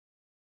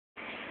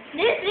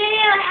This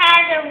video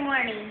has a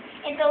warning.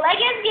 If the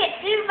Legos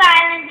get too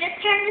violent, just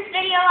turn this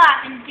video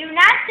off and do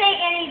not say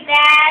any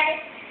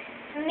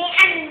bad,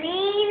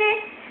 mean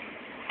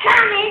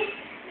comments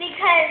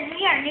because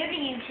we are new to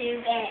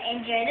YouTube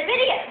and enjoy the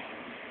video.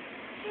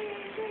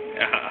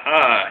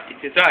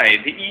 It is I,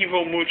 the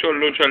evil Mucho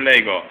Lucho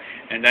Lego,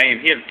 and I am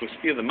here to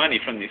steal the money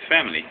from this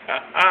family.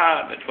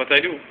 That's what I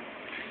do.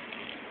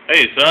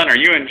 Hey son, are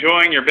you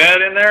enjoying your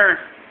bed in there?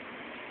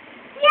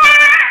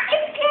 Yeah,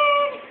 it's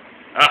good.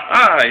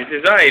 It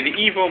is I, the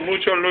evil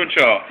Mucho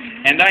Lucho,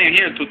 and I am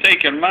here to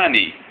take your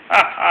money.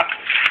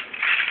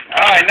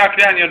 I knocked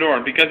down your door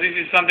because this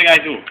is something I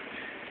do.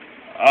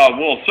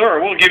 Well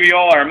sir, we'll give you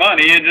all our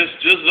money,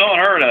 just don't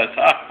hurt us.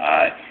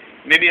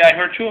 Maybe I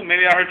hurt you,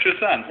 maybe I hurt your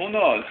son, who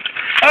knows?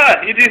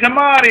 It is a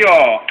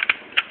Mario!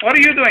 What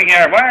are you doing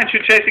here? Why aren't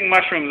you chasing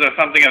mushrooms or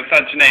something of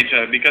such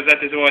nature? Because that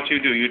is what you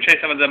do, you chase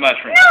some of the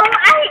mushrooms. No,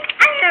 I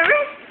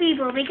arrest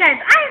people because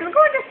I am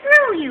going to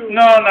throw you.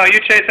 No, you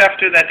chase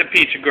after that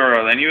peach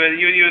girl and you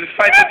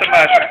fight with the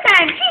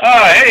mushrooms.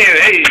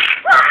 Hey!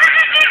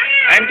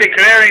 I'm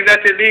declaring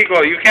that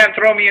illegal. You can't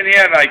throw me in the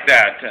air like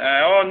that.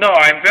 Oh no,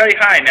 I'm very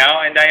high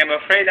now and I am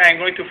afraid I am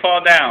going to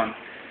fall down.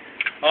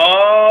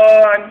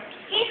 Oh, I'm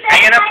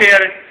hanging up here.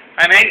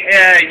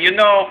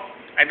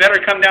 I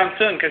better come down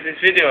soon because this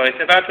video is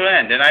about to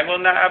end and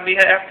I'll be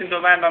having to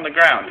land on the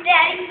ground.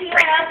 Daddy,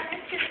 what else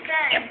is to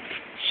say?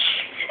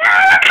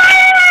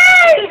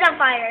 He's on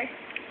fire.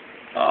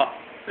 Oh,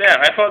 there,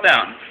 I fall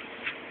down.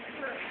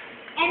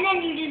 And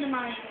then you do the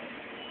Mario.